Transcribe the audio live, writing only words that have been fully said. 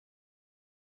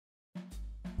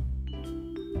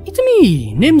It's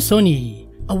me, Sony.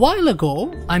 A while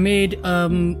ago, I made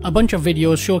a bunch of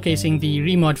videos showcasing the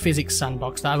ReMod physics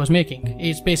sandbox that I was making.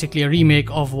 It's basically a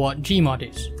remake of what GMOD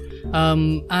is.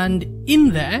 And in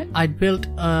there, I'd built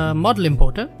a model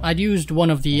importer. I'd used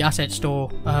one of the asset store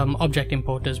object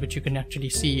importers, which you can actually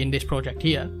see in this project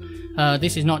here.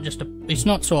 This is not just it's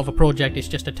not sort of a project, it's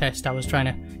just a test. I was trying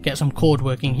to get some code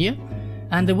working here.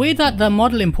 And the way that the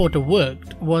model importer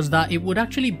worked was that it would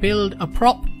actually build a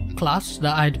prop class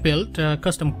that I'd built, a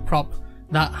custom prop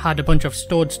that had a bunch of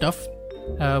stored stuff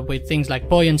with things like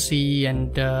buoyancy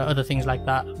and other things like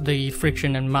that, the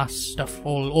friction and mass stuff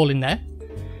all in there.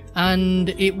 And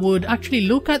it would actually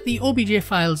look at the OBJ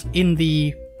files in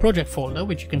the project folder,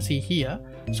 which you can see here.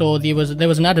 So there was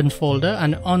an add-ons folder,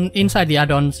 and inside the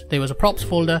add-ons there was a props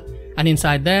folder, and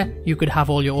inside there you could have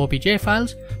all your OBJ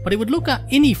files. But it would look at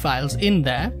ini files in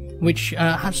there, which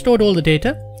had stored all the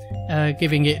data,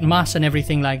 giving it mass and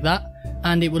everything like that,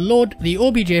 and it would load the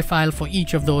OBJ file for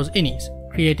each of those inis,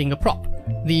 creating a prop.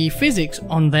 The physics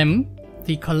on them,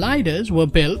 the colliders, were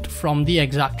built from the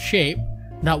exact shape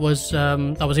that was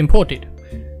imported.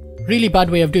 Really bad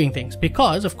way of doing things,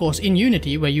 because of course in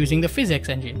Unity we're using the physics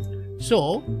engine.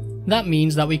 So that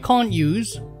means that we can't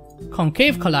use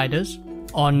concave colliders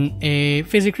on a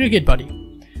physics rigid body.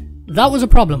 That was a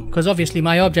problem, because obviously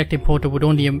my object importer would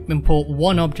only import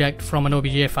one object from an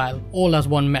OBJ file, all as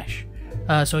one mesh.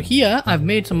 So here I've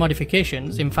made some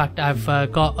modifications. In fact, I've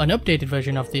got an updated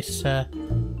version of this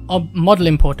model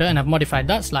importer, and I've modified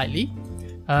that slightly.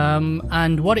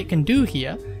 And what it can do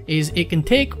here is it can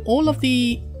take all of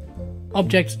the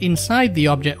objects inside the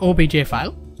OBJ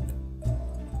file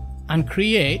and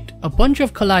create a bunch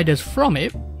of colliders from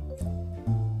it,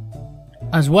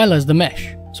 as well as the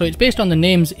mesh. So it's based on the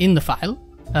names in the file.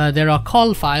 There are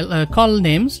call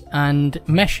names and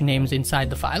mesh names inside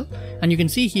the file, and you can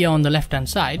see here on the left hand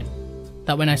side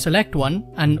that when I select one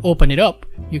and open it up,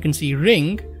 you can see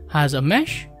ring has a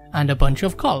mesh and a bunch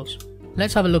of calls.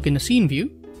 Let's have a look in the scene view,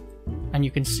 and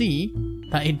you can see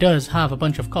that it does have a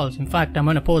bunch of calls. In fact, I'm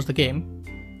going to pause the game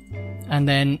and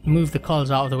then move the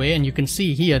calls out of the way, and you can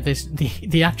see here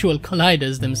the actual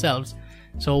colliders themselves.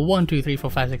 So 1, 2, 3, 4,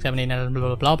 5, 6, 7, 8, 9, blah,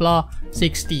 blah, blah, blah,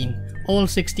 16. All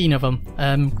 16 of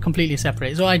them completely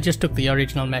separate. So I just took the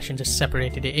original mesh and just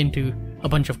separated it into a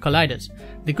bunch of colliders.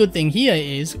 The good thing here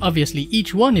is, obviously,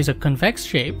 each one is a convex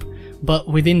shape, but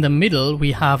within the middle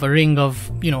we have a ring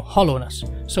of, hollowness.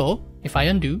 So if I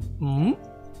undo,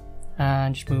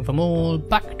 and just move them all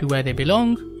back to where they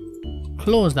belong,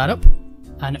 close that up,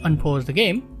 and unpause the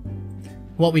game,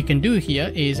 what we can do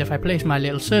here is, if I place my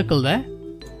little circle there,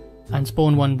 and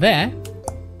spawn one there,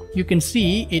 you can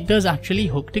see it does actually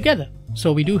hook together.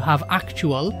 So we do have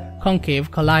actual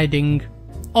concave colliding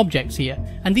objects here,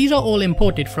 and these are all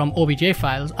imported from OBJ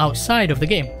files outside of the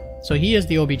game. So here's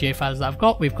the OBJ files that I've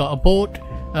got. We've got a boat,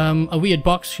 a weird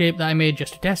box shape that I made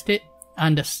just to test it,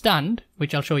 and a stand,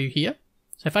 which I'll show you here.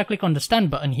 So if I click on the stand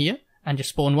button here and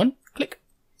just spawn one, click,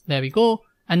 there we go,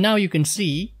 and now you can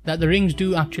see that the rings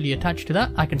do actually attach to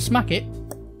that. I can smack it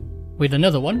with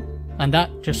another one, and that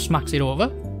just smacks it over.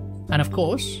 And of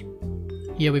course,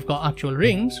 here we've got actual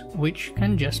rings, which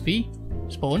can just be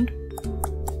spawned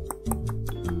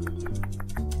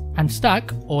and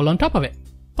stack all on top of it.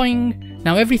 Boing!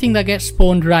 Now everything that gets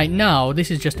spawned right now,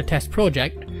 this is just a test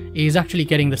project, is actually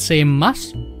getting the same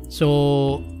mass.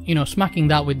 So, smacking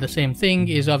that with the same thing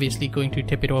is obviously going to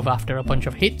tip it over after a bunch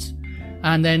of hits.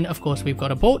 And then of course we've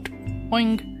got a boat.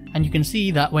 Boing! And you can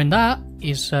see that when that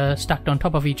is stacked on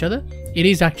top of each other, it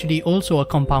is actually also a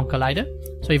compound collider.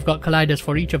 So you've got colliders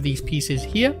for each of these pieces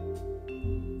here.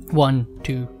 1,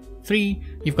 2, 3.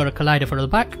 You've got a collider for the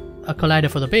back, a collider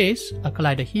for the base, a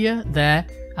collider here, there,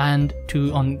 and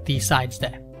 2 on the sides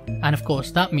there. And of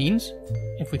course that means,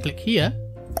 if we click here,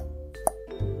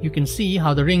 you can see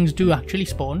how the rings do actually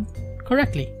spawn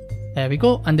correctly. There we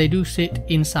go, and they do sit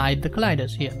inside the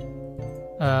colliders here.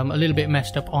 A little bit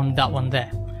messed up on that one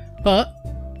there, but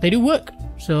they do work.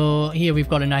 So here we've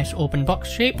got a nice open box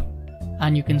shape,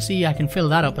 and you can see I can fill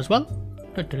that up as well.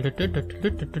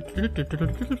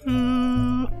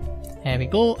 There we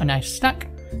go, a nice stack.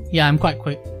 Yeah, I'm quite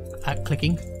quick at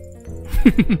clicking.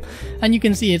 And you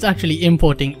can see it's actually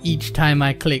importing each time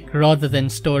I click, rather than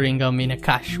storing them in a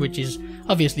cache, which is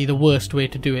obviously the worst way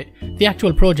to do it. The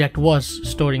actual project was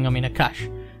storing them in a cache.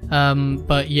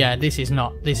 But yeah, this is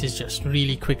not. This is just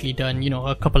really quickly done,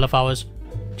 a couple of hours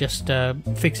just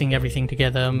fixing everything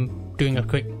together, doing a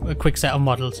quick set of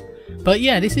models. But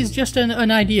yeah, this is just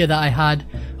an idea that I had.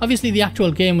 Obviously the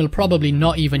actual game will probably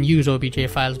not even use OBJ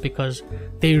files because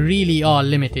they really are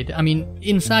limited. I mean,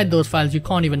 inside those files you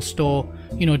can't even store,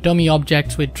 dummy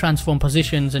objects with transform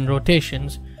positions and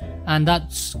rotations. and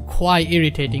that's quite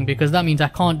irritating because that means I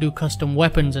can't do custom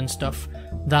weapons and stuff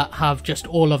that have just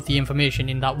all of the information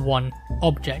in that one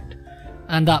object,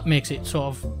 and that makes it sort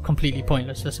of completely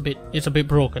pointless. It's a bit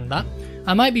broken. That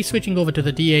I might be switching over to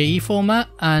the DAE format,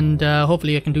 and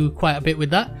hopefully I can do quite a bit with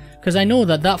that, because I know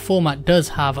that format does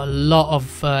have a lot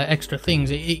of extra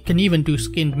things. It can even do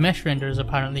skinned mesh renders,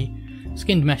 apparently,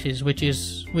 skinned meshes, which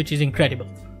is incredible.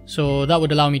 So that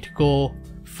would allow me to go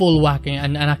full whack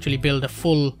and actually build a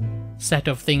full set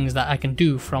of things that I can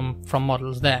do from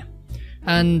models there.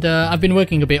 And I've been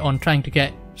working a bit on trying to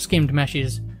get skimmed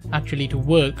meshes actually to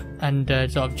work and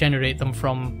sort of generate them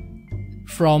from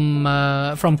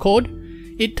code.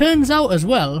 It turns out as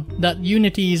well that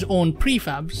Unity's own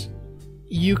prefabs,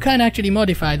 you can actually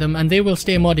modify them and they will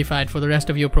stay modified for the rest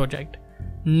of your project.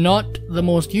 Not the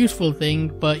most useful thing,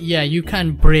 but yeah, you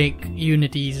can break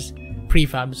Unity's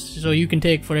prefabs. So you can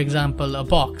take, for example, a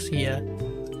box here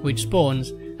which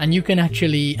spawns, and you can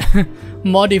actually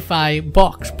modify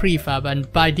box prefab,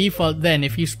 and by default then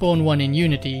if you spawn one in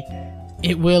Unity,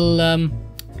 it will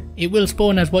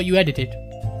spawn as what you edited.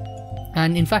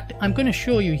 And in fact, I'm going to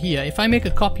show you here, if I make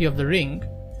a copy of the ring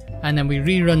and then we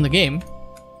rerun the game,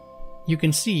 you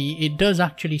can see it does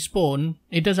actually spawn,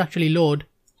 it does actually load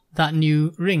that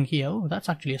new ring here. Oh, that's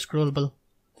actually a scrollable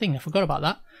thing, I forgot about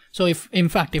that. So if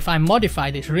I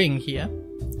modify this ring here,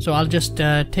 so I'll just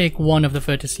take one of the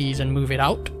vertices and move it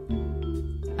out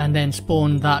and then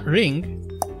spawn that ring,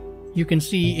 you can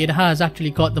see it has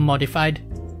actually got the modified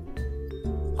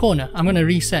corner. I'm going to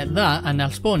reset that and I'll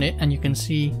spawn it, and you can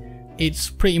see it's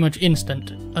pretty much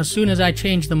instant. As soon as I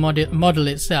change the model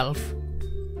itself,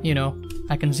 you know,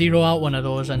 I can zero out one of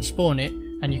those and spawn it,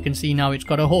 and you can see now it's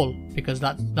got a hole because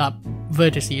that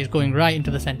vertice is going right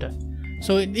into the center.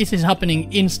 So this is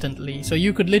happening instantly. So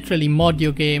you could literally mod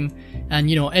your game and,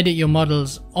 you know, edit your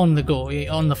models on the go,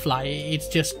 on the fly.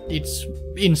 It's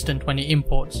instant when it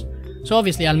imports. So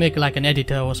obviously I'll make like an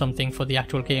editor or something for the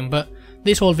actual game, but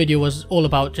this whole video was all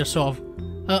about just sort of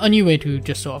a new way to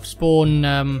just sort of spawn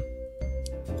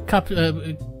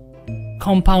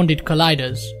compounded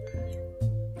colliders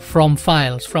from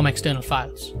files, from external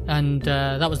files. And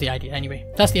that was the idea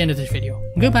anyway. That's the end of this video.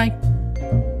 Goodbye!